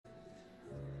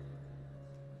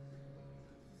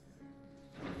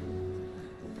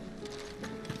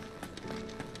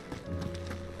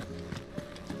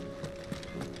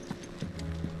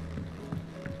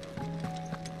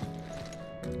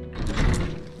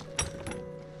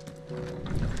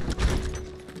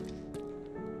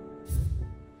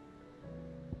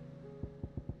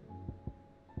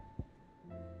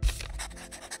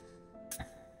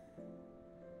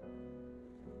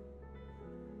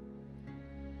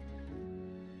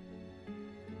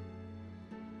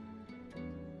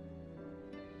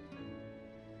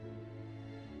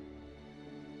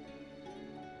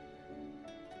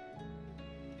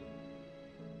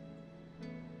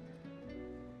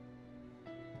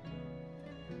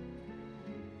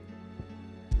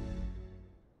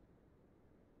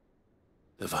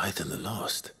Leviathan the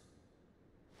Lost.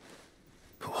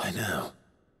 But why now?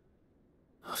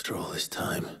 After all this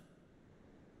time.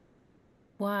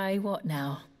 Why, what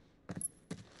now?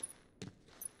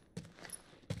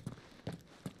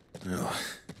 Oh,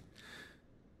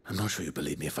 I'm not sure you'd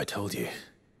believe me if I told you.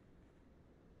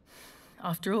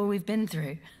 After all we've been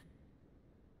through.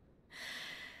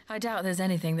 I doubt there's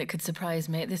anything that could surprise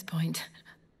me at this point.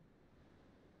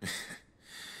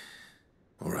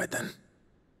 All right then.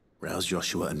 Rouse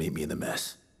Joshua and meet me in the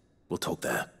mess. We'll talk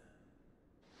there.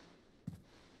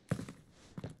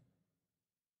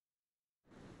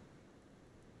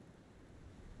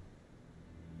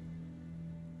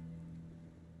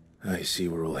 I see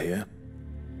we're all here.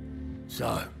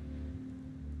 So,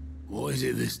 what is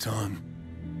it this time?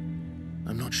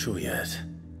 I'm not sure yet.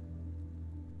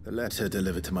 The letter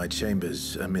delivered to my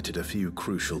chambers omitted a few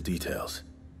crucial details.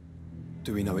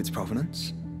 Do we know its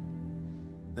provenance?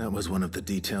 That was one of the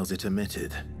details it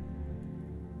omitted.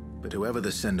 But whoever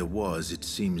the sender was, it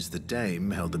seems the dame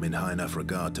held them in high enough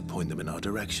regard to point them in our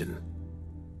direction.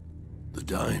 The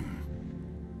dame?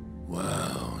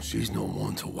 Well, she's not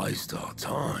one to waste our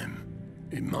time.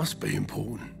 It must be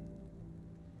important.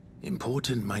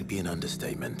 Important might be an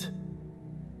understatement.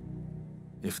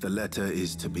 If the letter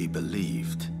is to be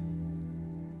believed,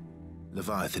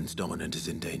 Leviathan's dominant is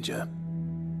in danger.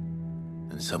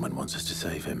 And someone wants us to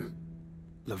save him.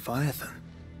 Leviathan?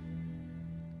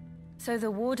 So the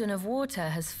Warden of Water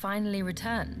has finally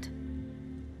returned.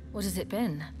 What has it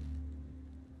been?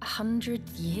 100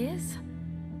 years?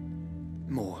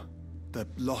 More. The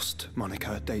Lost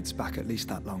moniker dates back at least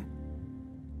that long.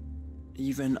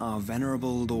 Even our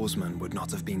venerable lawsman would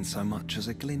not have been so much as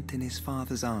a glint in his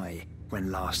father's eye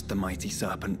when last the mighty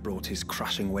serpent brought his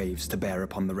crashing waves to bear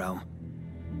upon the realm.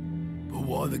 But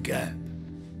why the gap?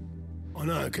 I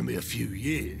know it can be a few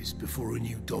years before a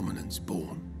new dominant's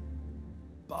born.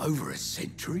 But over a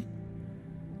century?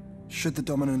 Should the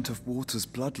dominant of Water's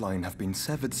bloodline have been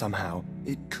severed somehow,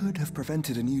 it could have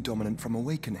prevented a new dominant from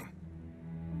awakening.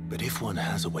 But if one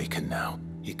has awakened now,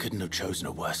 he couldn't have chosen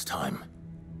a worse time.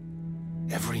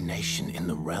 Every nation in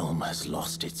the realm has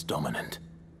lost its dominant.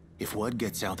 If word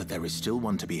gets out that there is still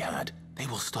one to be had, they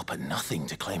will stop at nothing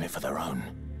to claim it for their own.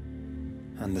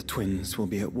 And the twins will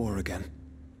be at war again,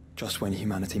 just when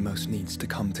humanity most needs to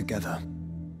come together.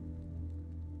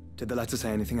 Did the letter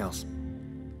say anything else?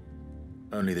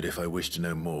 Only that if I wish to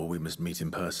know more, we must meet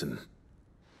in person.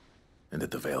 And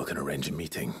that the Veil can arrange a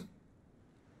meeting.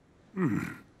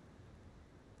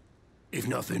 If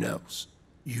nothing else,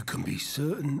 you can be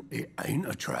certain it ain't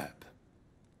a trap.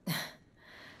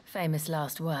 Famous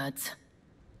last words.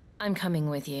 I'm coming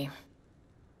with you.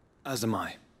 As am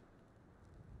I.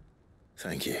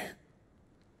 Thank you.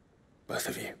 Both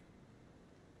of you.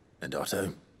 And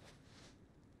Otto?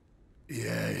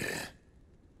 Yeah.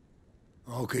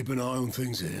 I'll keep an eye on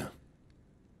things here.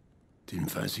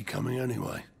 Didn't fancy coming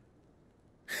anyway.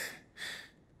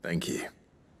 Thank you.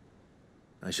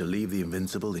 I shall leave the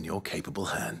Invincible in your capable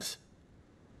hands.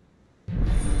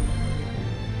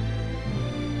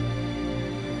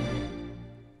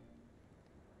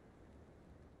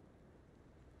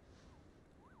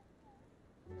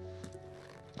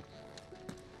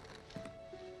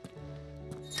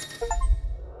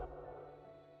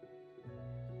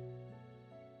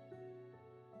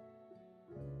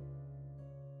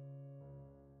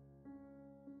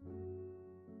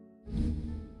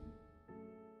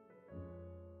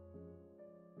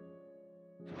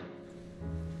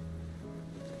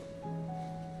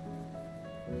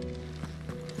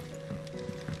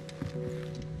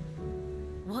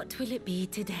 What will it be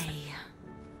today?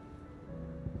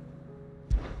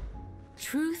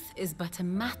 Truth is but a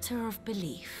matter of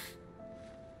belief.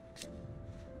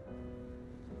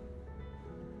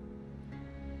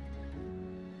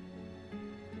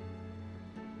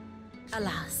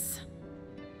 Alas.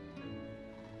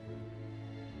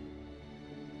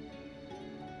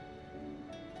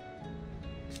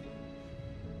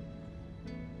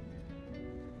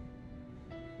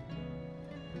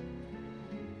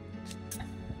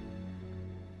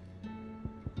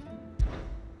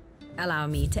 Allow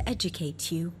me to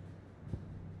educate you.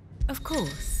 Of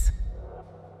course.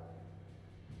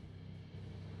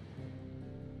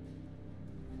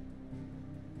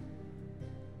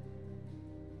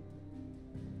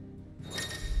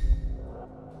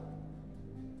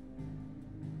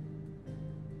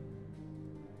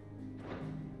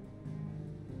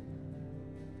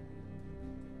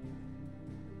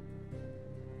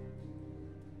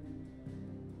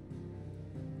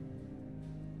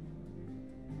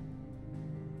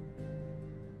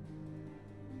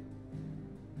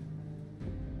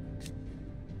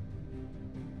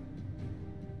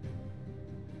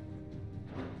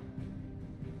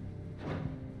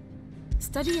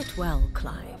 Study it well,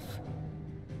 Clive.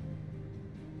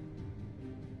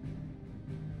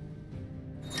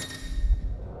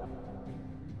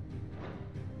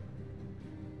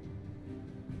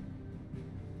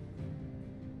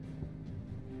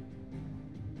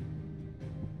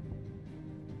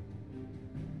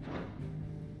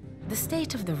 The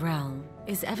state of the realm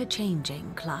is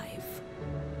ever-changing, Clive.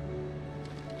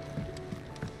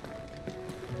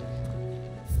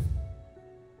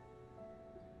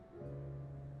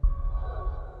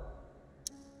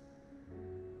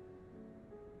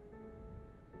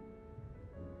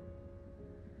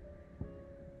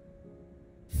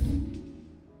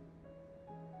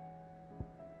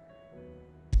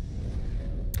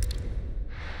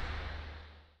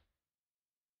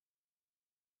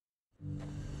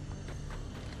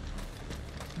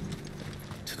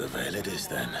 To the Vale it is,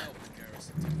 then.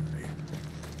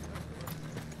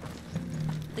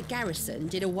 The garrison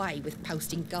did away with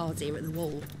posting guards here at the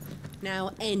wall.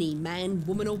 Now any man,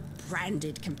 woman or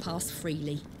branded can pass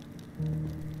freely.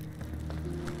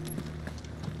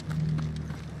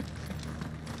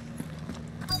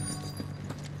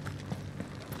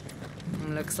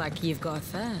 Looks like you've got a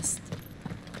thirst.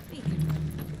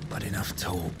 But enough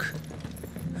talk.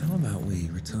 How about we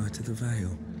retire to the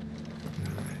Vale?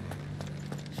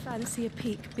 Fancy a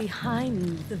peek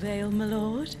behind the veil, my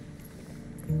lord?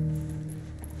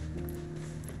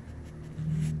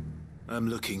 I'm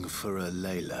looking for a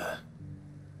Leyla.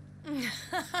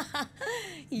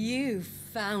 You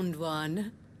found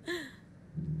one.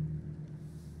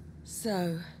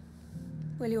 So,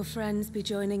 will your friends be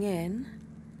joining in?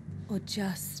 Or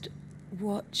just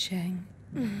watching?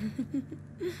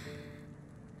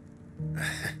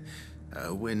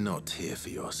 We're not here for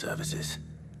your services.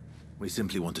 We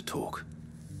simply want to talk.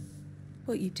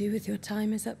 What you do with your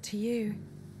time is up to you.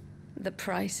 The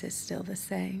price is still the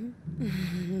same.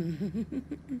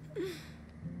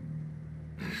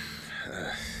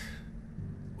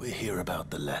 We're here about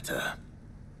the letter.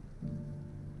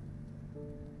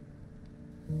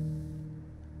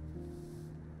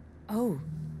 Oh,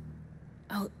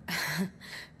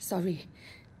 sorry.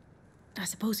 I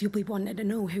suppose you'll be wanting to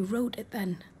know who wrote it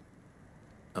then.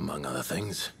 Among other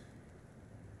things.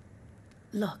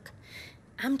 Look,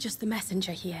 I'm just the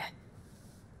messenger here.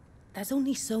 There's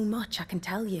only so much I can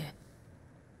tell you.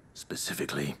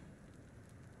 Specifically?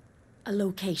 A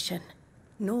location,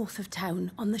 north of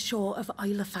town, on the shore of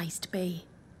Isle of Feist Bay.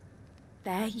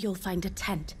 There you'll find a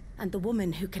tent and the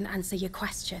woman who can answer your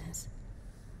questions.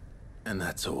 And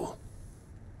that's all?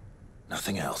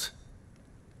 Nothing else?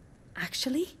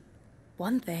 Actually,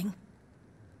 one thing.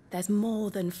 There's more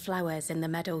than flowers in the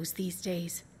meadows these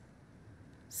days.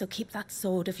 So keep that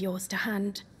sword of yours to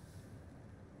hand.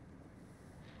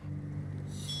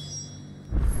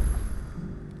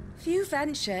 Few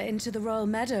venture into the Royal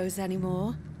Meadows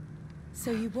anymore,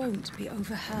 so you won't be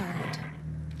overheard.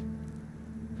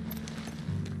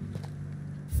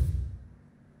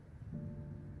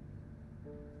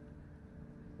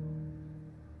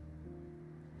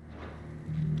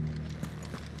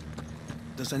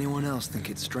 Does anyone else think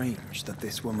it's strange that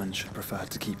this woman should prefer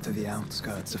to keep to the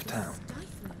outskirts of town?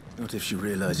 Not if she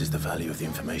realizes the value of the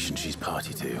information she's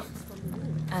party to.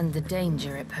 And the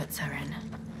danger it puts her in.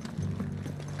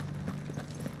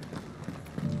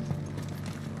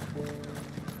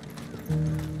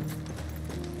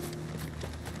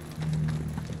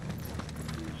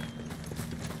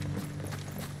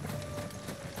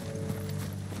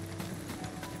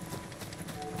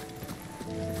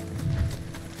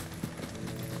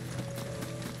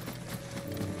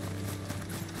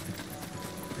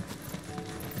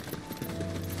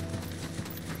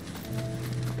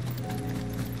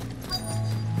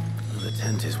 The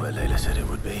tent is where Leyla said it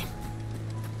would be.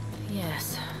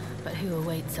 Yes, but who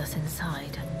awaits us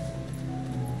inside?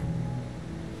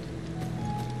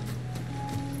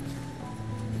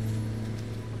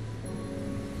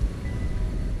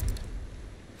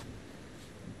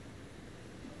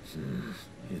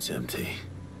 It's empty.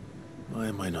 Why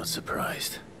am I not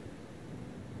surprised?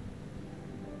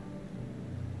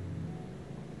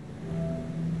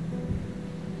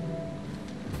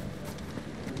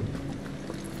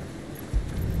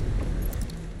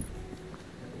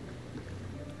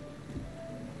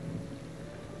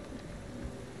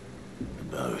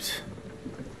 boat.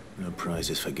 No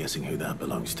prizes for guessing who that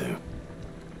belongs to.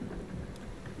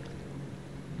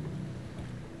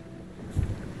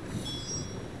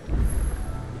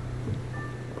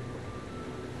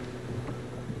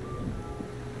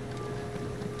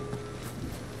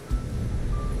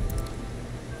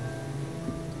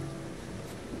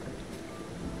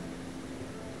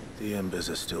 The embers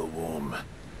are still warm.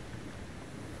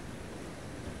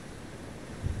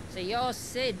 So you're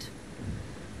Sid.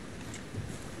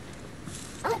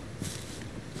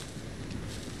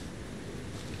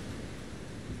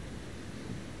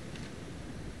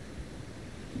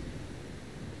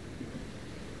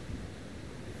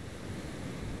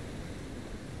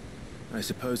 I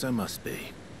suppose I must be.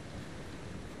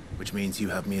 Which means you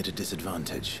have me at a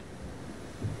disadvantage.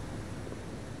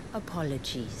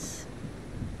 Apologies.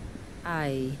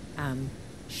 I am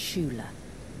Shula,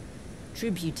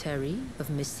 tributary of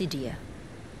Mysidia,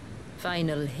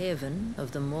 final haven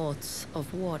of the Moats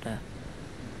of Water.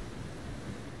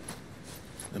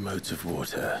 The Moats of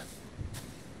Water.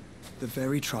 The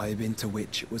very tribe into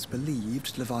which it was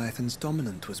believed Leviathan's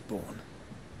dominant was born.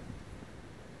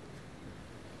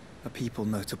 A people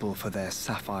notable for their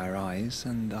sapphire eyes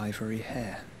and ivory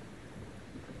hair.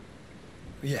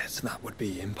 Yes, that would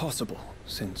be impossible,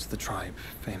 since the tribe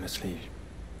famously...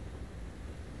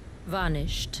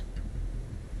 Vanished.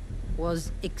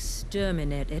 Was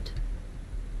exterminated.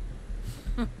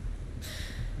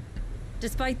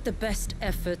 Despite the best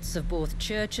efforts of both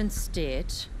church and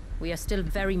state, we are still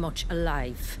very much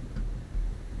alive.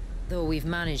 Though we've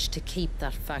managed to keep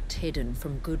that fact hidden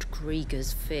from good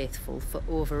Grieger's faithful for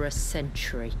over a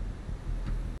century.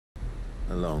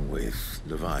 Along with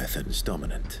Leviathan's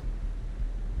dominant.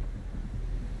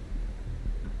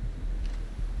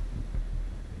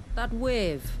 That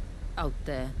wave out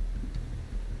there.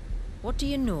 What do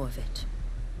you know of it?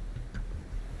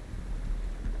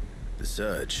 The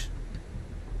surge.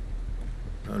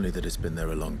 Only that it's been there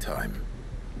a long time.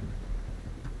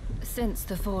 Since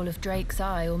the fall of Drake's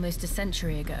Eye almost a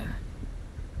century ago.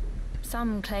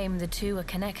 Some claim the two are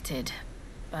connected,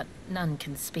 but none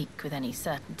can speak with any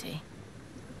certainty.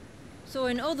 So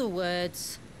in other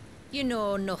words, you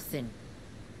know nothing.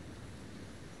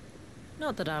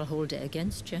 Not that I'll hold it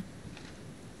against you.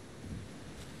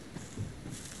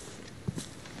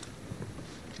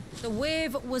 The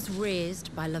wave was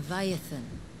raised by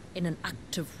Leviathan in an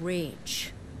act of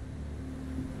rage.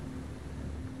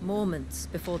 Moments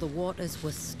before the waters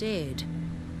were stayed,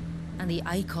 and the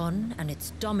icon and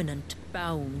its dominant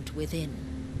bound within.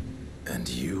 And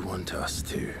you want us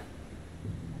to...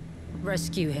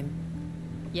 Rescue him.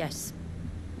 Yes.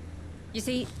 You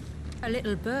see, a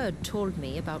little bird told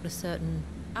me about a certain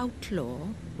outlaw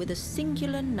with a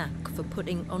singular knack for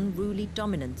putting unruly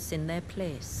dominants in their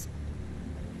place.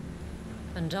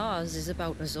 And ours is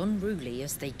about as unruly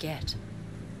as they get.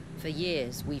 For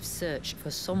years, we've searched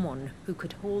for someone who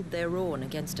could hold their own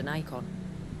against an icon.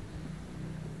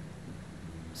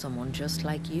 Someone just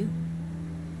like you.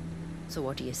 So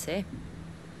what do you say?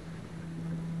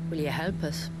 Will you help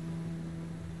us?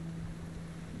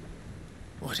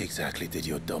 What exactly did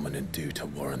your dominant do to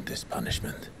warrant this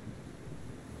punishment?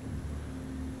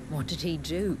 What did he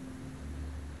do?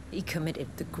 He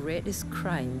committed the greatest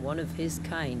crime one of his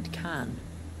kind can.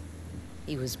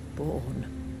 He was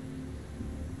born.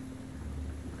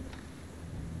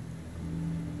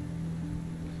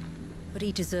 But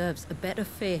he deserves a better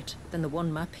fate than the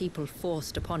one my people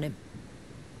forced upon him.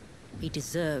 He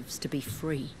deserves to be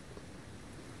free.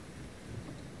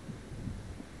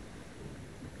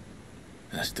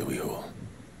 As do we all.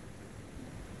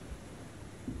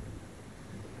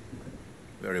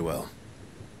 Very well.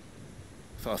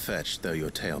 Far-fetched though your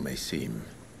tale may seem,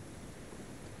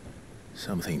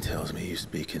 something tells me you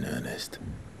speak in earnest.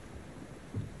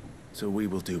 So we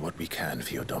will do what we can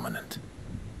for your dominant.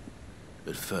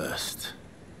 But first,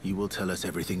 you will tell us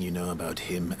everything you know about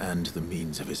him and the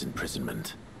means of his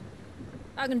imprisonment.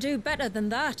 I can do better than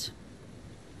that.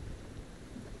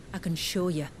 I can show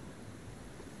you.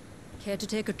 Care to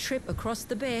take a trip across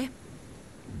the bay?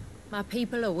 My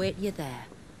people await you there.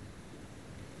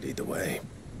 Lead the way.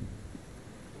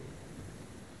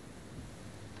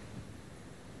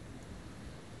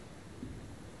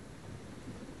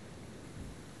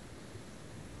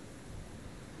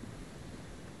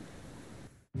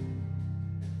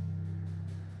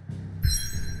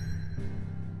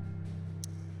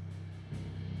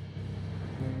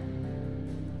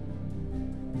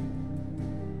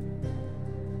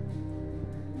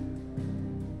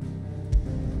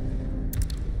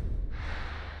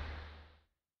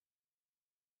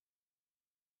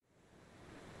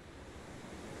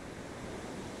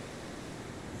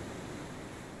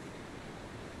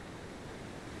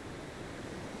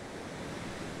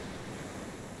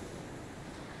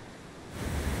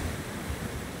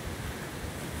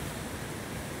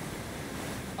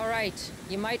 right.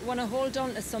 You might want to hold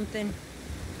on to something.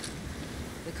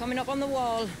 We're coming up on the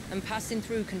wall, and passing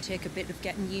through can take a bit of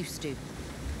getting used to.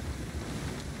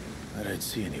 I don't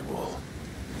see any wall.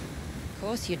 Of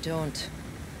course you don't.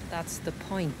 That's the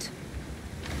point.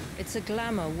 It's a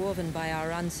glamour woven by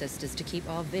our ancestors to keep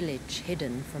our village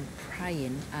hidden from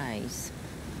prying eyes.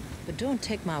 But don't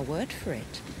take my word for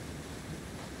it.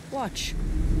 Watch.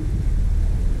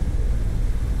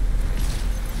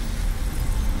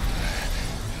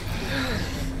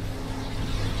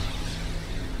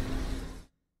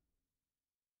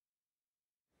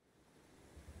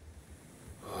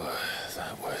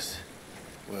 That was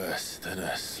worse than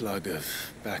a slug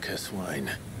of Bacchus wine.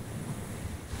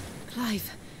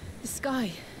 Clive, the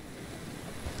sky.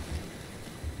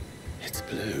 It's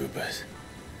blue, but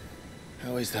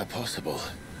how is that possible?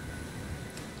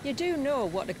 You do know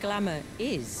what a glamour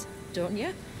is, don't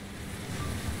you?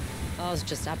 Ours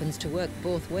just happens to work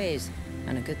both ways,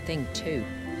 and a good thing too.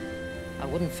 I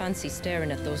wouldn't fancy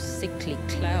staring at those sickly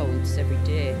clouds every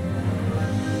day.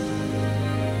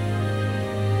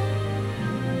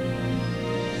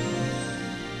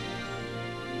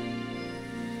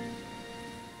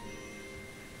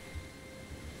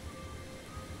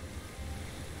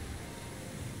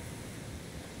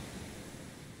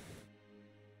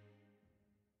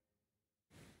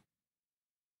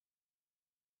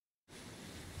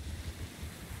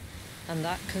 And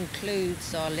that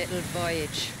concludes our little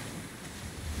voyage.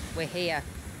 We're here.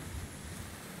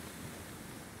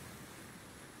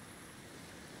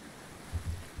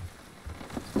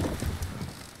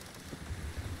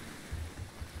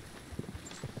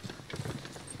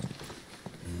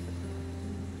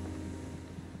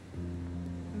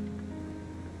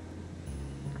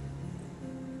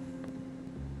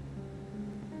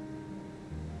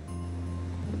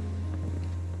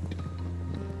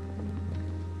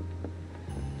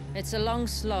 It's a long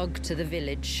slog to the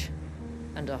village,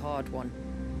 and a hard one.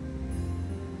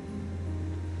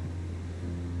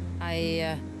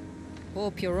 I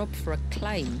hope you're up for a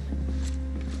climb.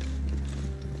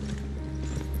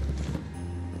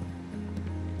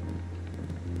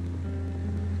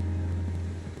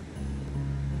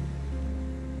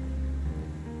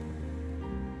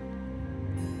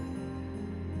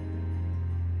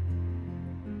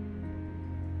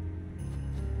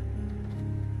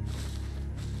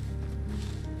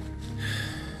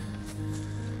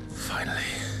 Finally.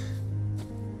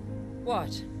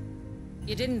 What?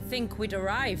 You didn't think we'd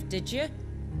arrived, did you?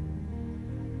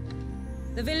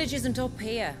 The village isn't up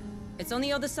here. It's on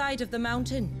the other side of the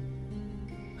mountain.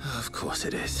 Of course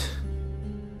it is.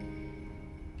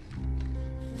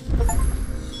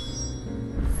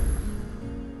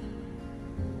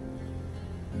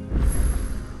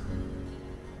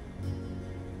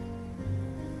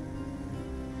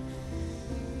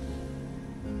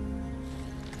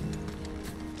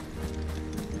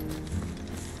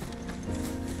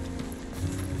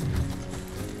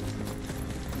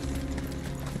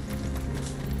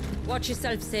 Watch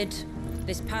yourself, Sid.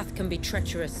 This path can be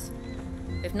treacherous.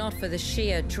 If not for the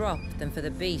sheer drop, then for the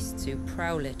beasts who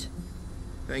prowl it.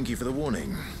 Thank you for the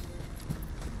warning.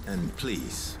 And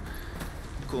please,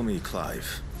 call me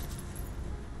Clive.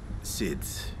 Sid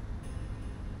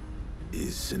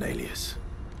is an alias.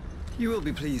 You will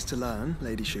be pleased to learn,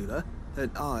 Lady Shula,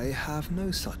 that I have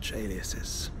no such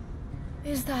aliases.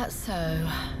 Is that so,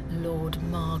 Lord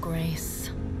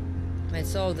Margrace?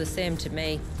 It's all the same to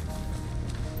me.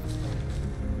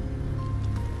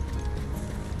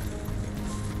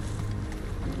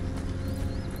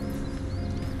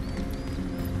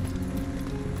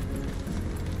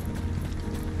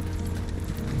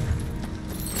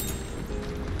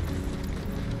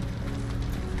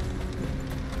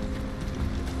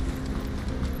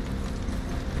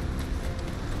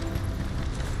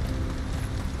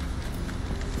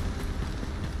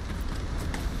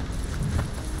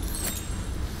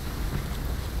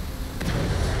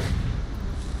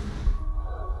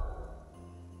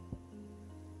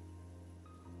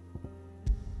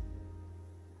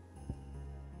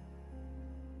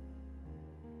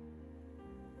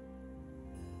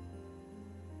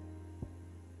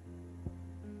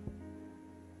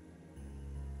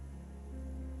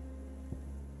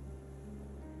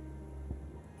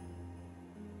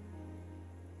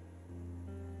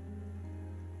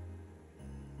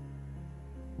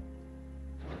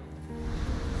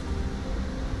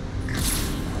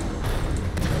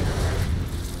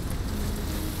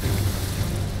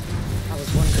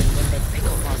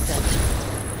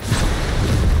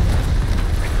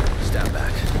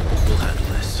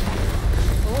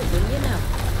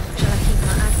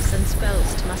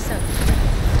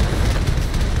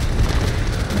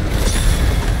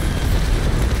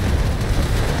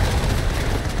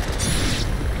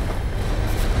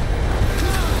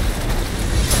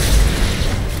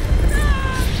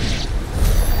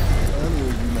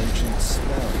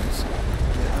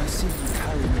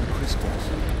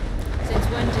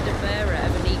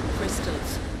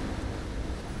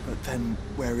 But then,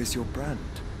 where is your brand?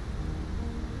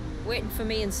 Waiting for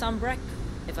me in Sombrek,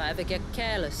 if I ever get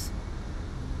careless.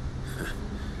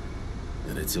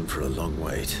 Then it's in for a long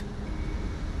wait.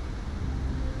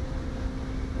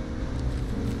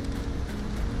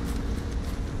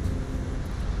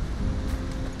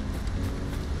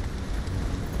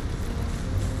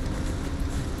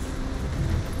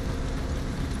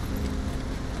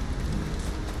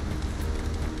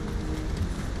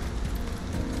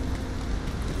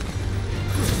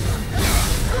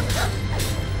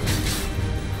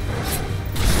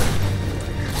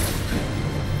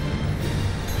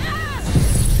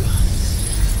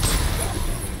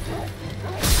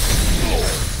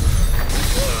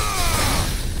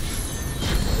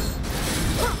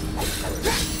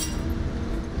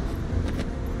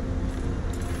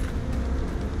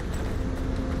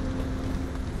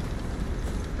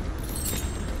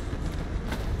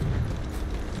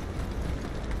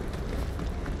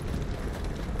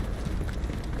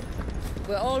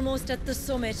 We're almost at the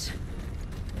summit.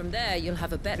 From there, you'll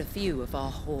have a better view of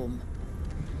our home.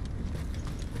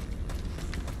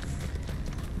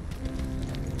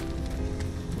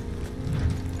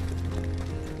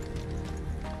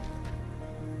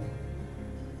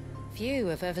 Few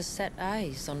have ever set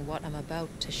eyes on what I'm about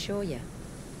to show you.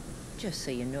 Just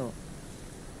so you know.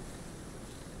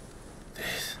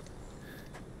 This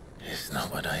is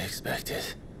not what I expected.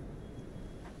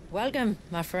 Welcome,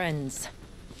 my friends,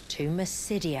 to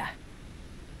Mysidia.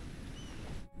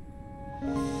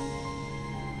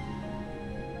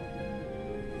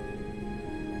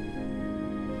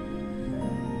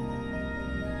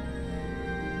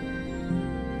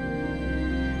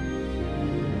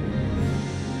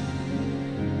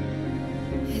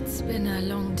 It's been a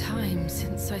long time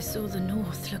since I saw the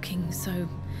North looking so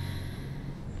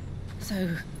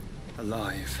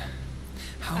Alive.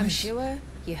 I'm sure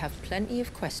you have plenty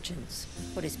of questions,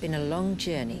 but it's been a long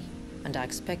journey, and I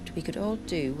expect we could all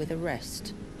do with a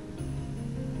rest.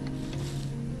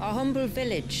 Our humble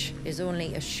village is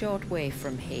only a short way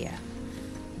from here,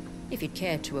 if you'd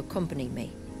care to accompany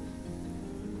me.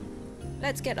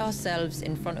 Let's get ourselves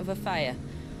in front of a fire,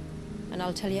 and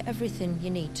I'll tell you everything you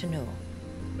need to know.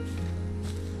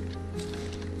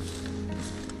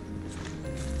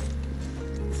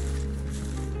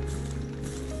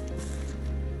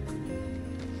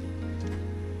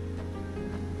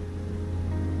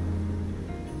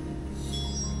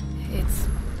 It's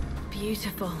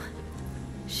beautiful,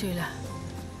 Shula.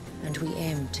 And we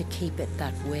aim to keep it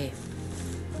that way.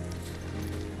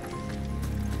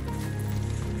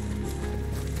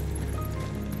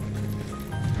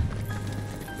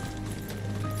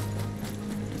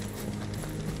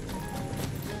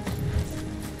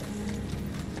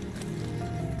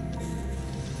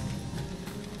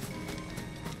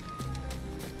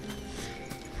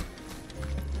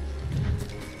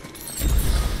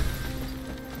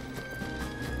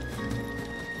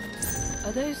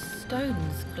 Are those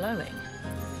stones glowing?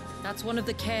 That's one of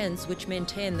the cairns which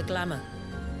maintain the glamour.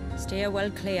 Steer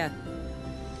well clear.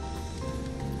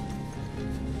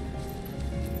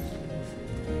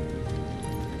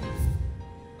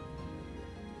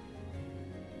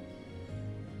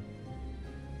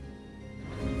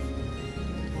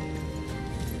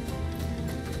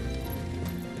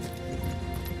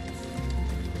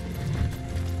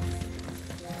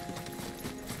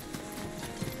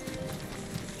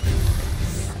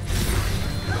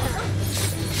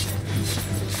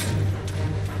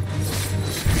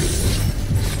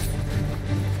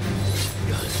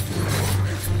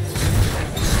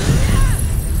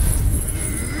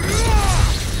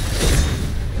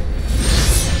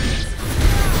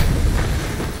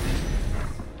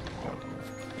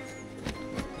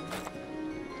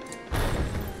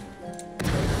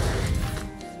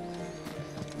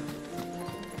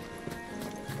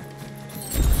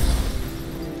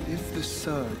 The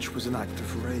surge was an act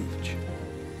of rage.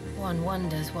 One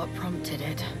wonders what prompted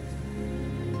it.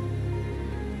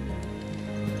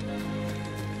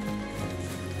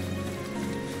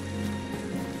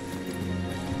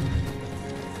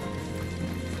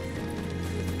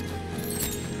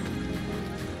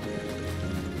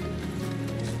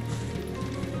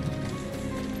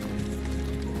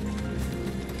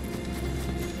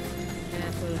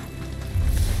 Careful.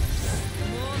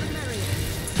 More the merrier.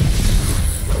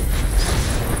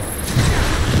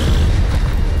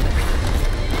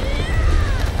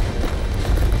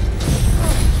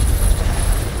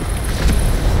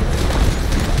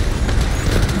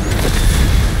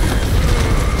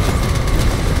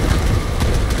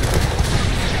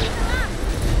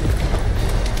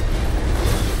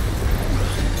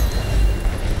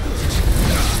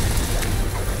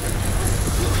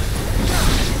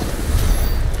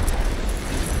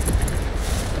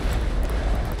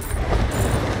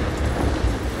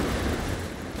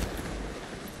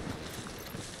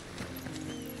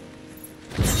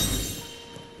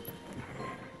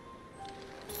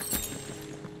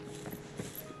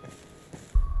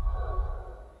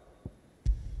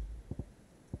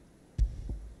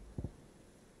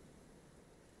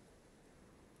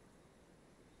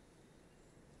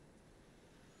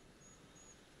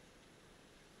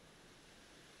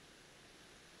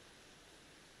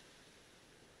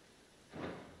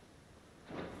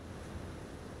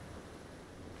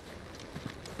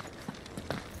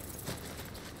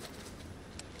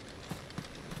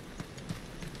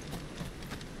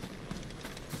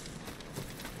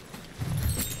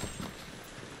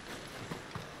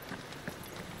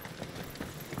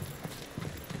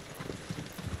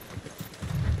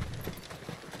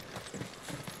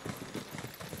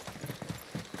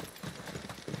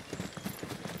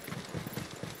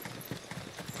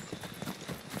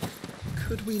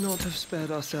 Could we not have spared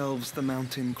ourselves the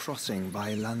mountain crossing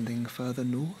by landing further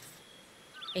north?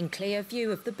 In clear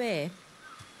view of the bay?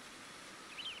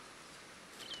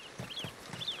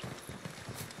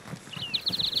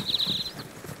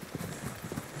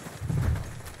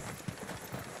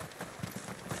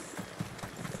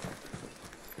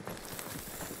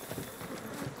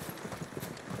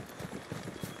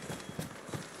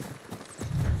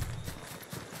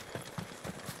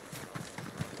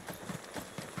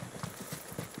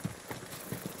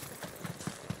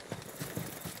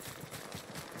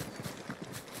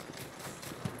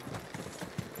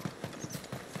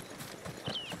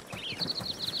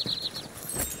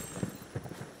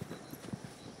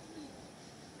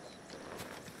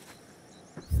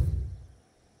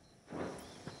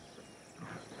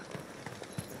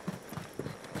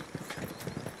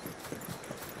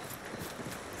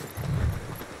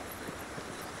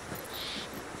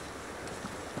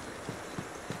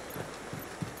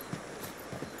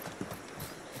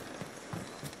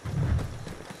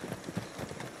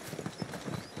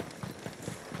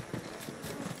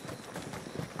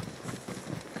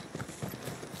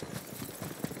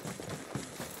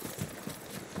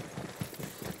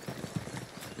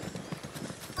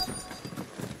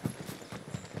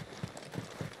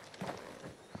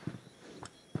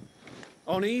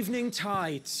 On evening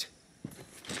tides.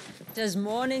 Does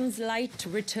morning's light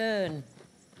return?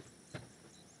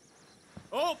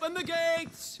 Open the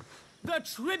gates! The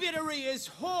tributary is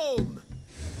home!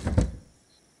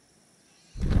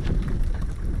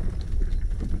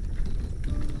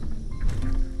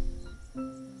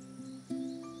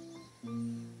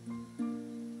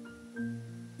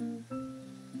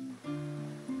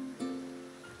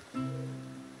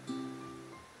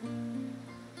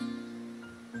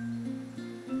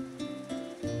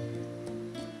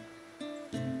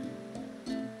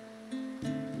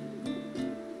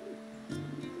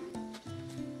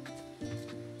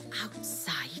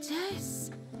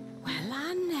 Outsiders? Well,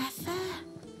 I never.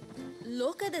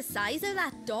 Look at the size of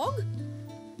that dog.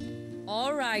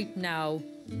 All right now,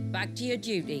 back to your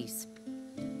duties.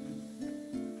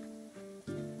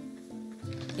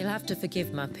 You'll have to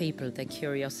forgive my people their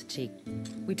curiosity.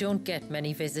 We don't get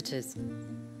many visitors.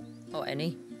 Or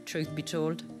any, truth be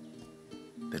told.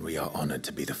 Then we are honored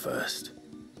to be the first.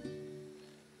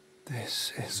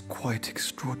 This is quite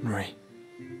extraordinary.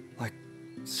 Like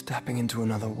stepping into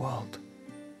another world.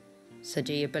 So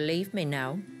do you believe me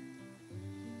now?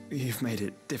 You've made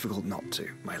it difficult not to,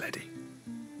 my lady.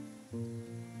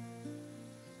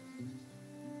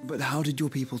 But how did your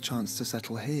people chance to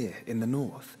settle here in the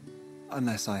north?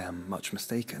 Unless I am much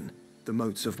mistaken, the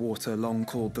moats of water long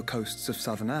called the coasts of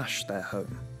southern Ash their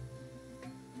home.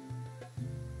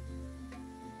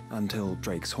 Until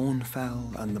Drake's Horn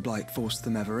fell and the Blight forced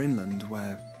them ever inland,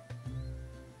 where...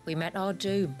 We met our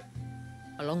doom,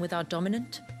 along with our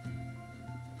dominant.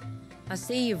 I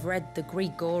see you've read the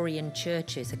Gregorian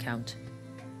Church's account,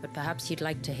 but perhaps you'd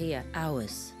like to hear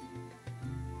ours.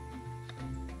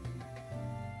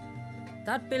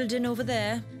 That building over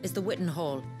there is the Witten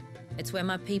Hall. It's where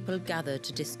my people gather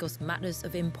to discuss matters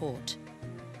of import.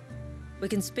 We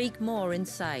can speak more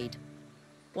inside,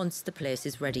 once the place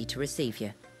is ready to receive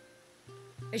you.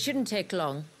 It shouldn't take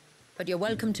long, but you're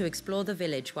welcome to explore the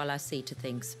village while I see to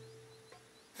things.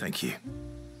 Thank you.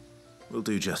 We'll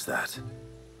do just that.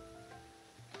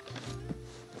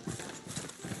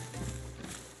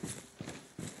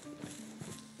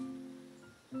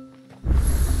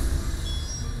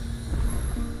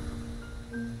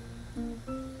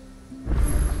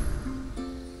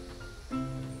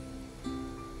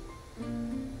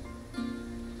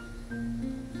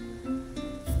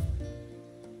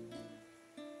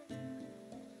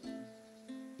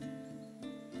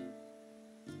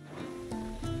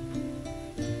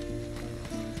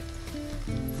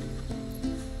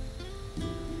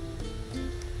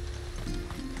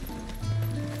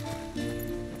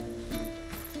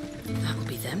 That'll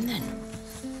be them then.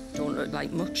 Don't look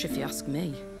like much if you ask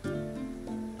me.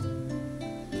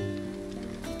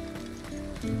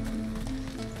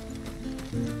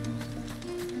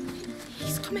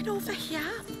 He's coming over here.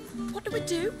 What do we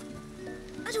do?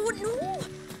 I don't know.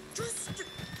 Just...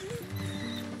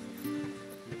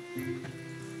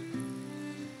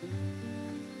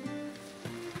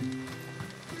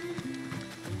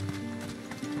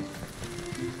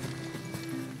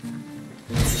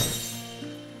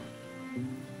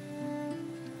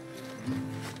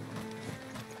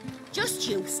 Just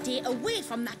you stay away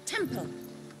from that temple.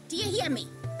 Do you hear me?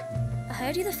 I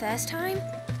heard you the first time.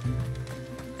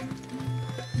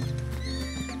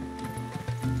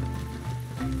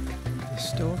 The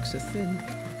stalks are thin.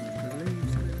 The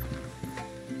leaves are...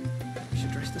 We should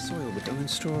soil, but don't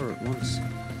install at once.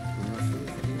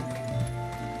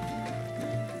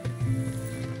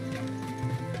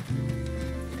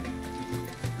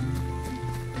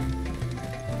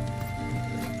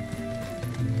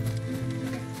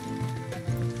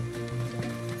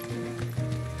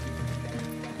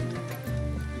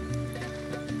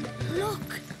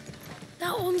 Look!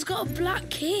 That one's got a black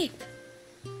cape.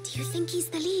 Do you think he's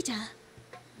the leader?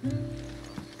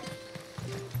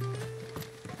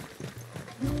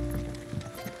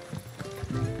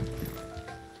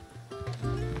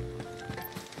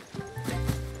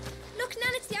 Look,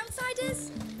 Nan, it's the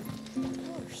outsiders.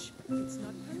 Gosh, it's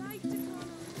not polite to call.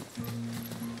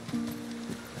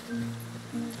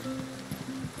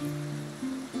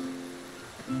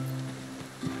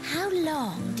 How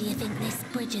long do you think this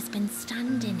bridge has been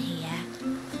standing here?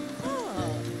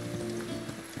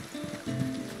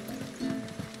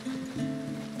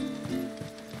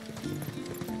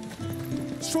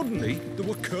 Suddenly, there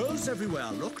were curls everywhere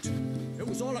I looked. It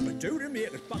was all I could do to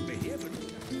make it back to heaven.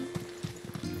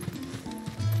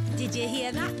 Did you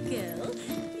hear that, girl?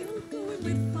 You're going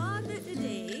with father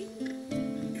today.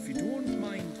 If you don't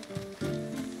mind.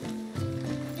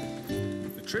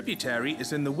 The tributary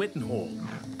is in the Witten Hall,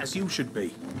 as you should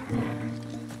be.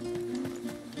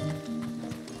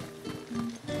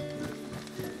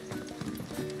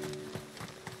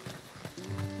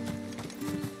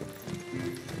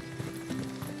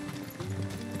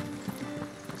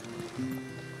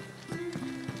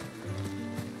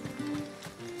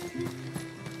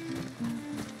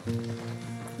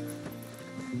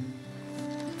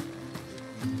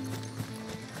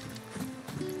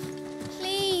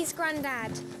 Please,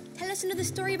 Grandad, tell us another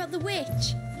story about the witch.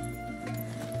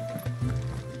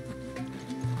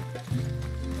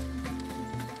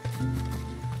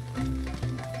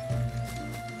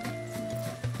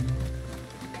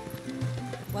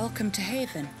 Welcome to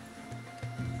Haven.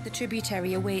 The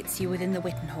tributary awaits you within the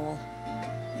Witten Hall.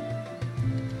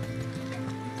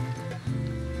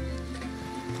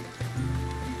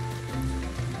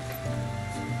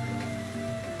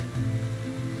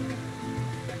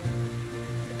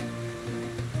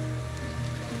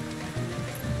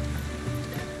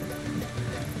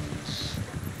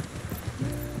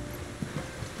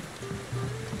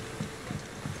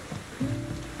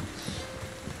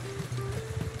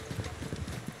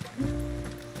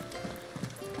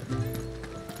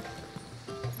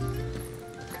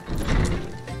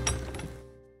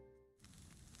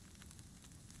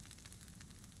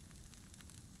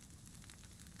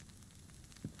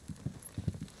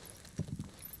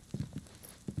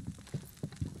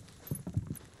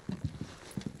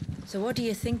 So what do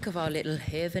you think of our little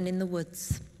haven in the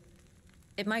woods?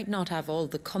 It might not have all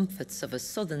the comforts of a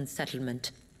southern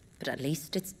settlement, but at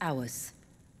least it's ours.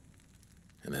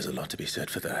 And there's a lot to be said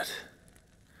for that.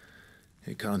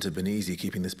 It can't have been easy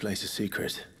keeping this place a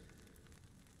secret.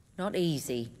 Not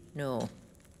easy, no.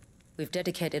 We've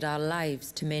dedicated our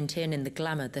lives to maintaining the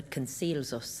glamour that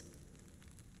conceals us.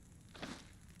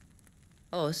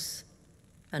 Us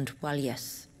and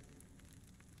Walias.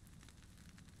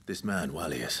 This man,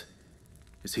 Walias,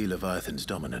 is he Leviathan's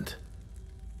dominant?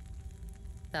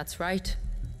 That's right.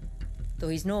 Though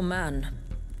he's no man,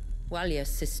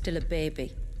 Walias is still a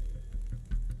baby.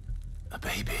 A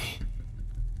baby?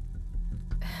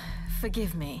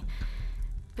 Forgive me,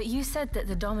 but you said that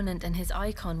the Dominant and his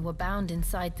icon were bound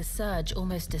inside the Surge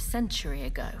almost a century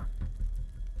ago.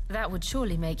 That would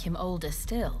surely make him older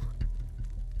still.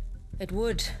 It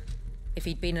would, if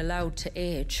he'd been allowed to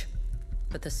age.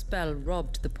 But the spell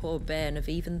robbed the poor bairn of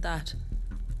even that.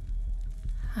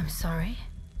 I'm sorry?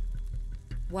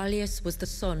 Walias was the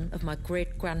son of my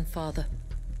great-grandfather.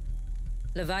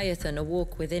 Leviathan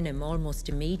awoke within him almost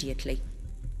immediately,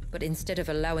 but instead of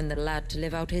allowing the lad to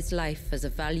live out his life as a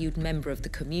valued member of the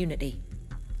community,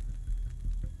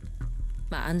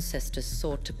 my ancestors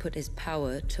sought to put his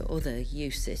power to other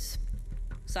uses.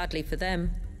 Sadly for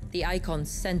them, the icons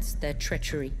sensed their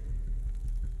treachery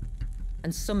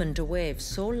and summoned a wave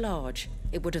so large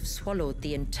it would have swallowed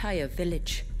the entire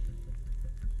village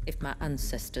if my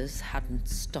ancestors hadn't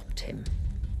stopped him.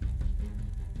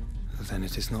 Then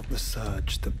it is not the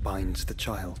surge that binds the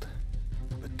child,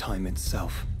 but time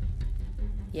itself.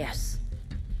 Yes.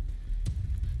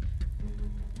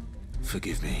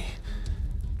 Forgive me.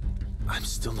 I'm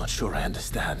still not sure I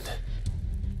understand.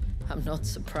 I'm not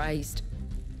surprised.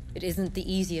 It isn't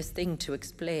the easiest thing to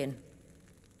explain.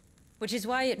 Which is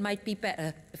why it might be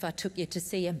better if I took you to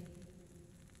see him.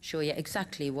 Show you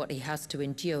exactly what he has to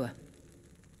endure.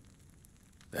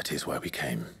 That is why we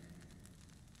came.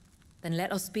 Then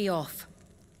let us be off.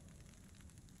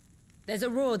 There's a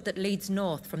road that leads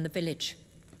north from the village.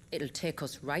 It'll take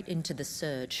us right into the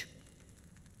surge.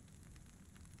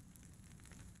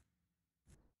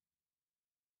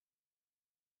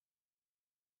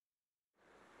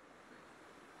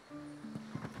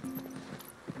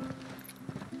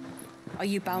 Are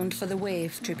you bound for the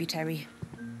wave, tributary?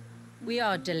 We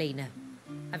are, Delina.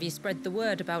 Have you spread the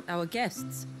word about our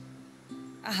guests?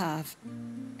 I have.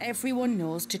 Everyone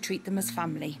knows to treat them as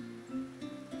family.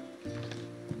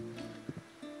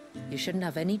 You shouldn't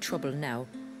have any trouble now,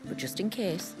 but just in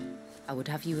case, I would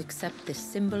have you accept this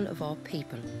symbol of our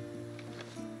people.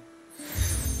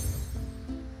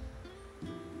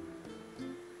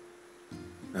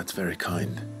 That's very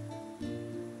kind.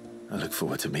 I look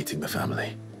forward to meeting the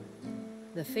family.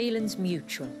 The feeling's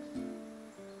mutual.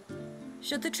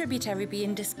 Should the tributary be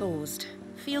indisposed,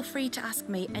 feel free to ask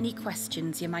me any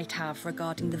questions you might have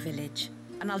regarding the village,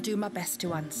 and I'll do my best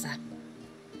to answer.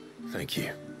 Thank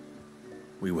you.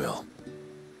 We will.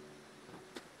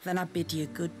 Then I bid you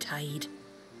good tide.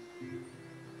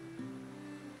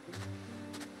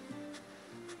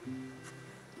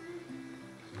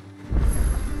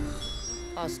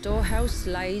 Our storehouse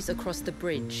lies across the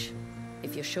bridge.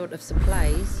 If you're short of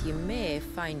supplies, you may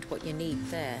find what you need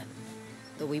there.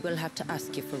 Though we will have to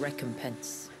ask you for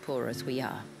recompense, poor as we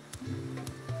are.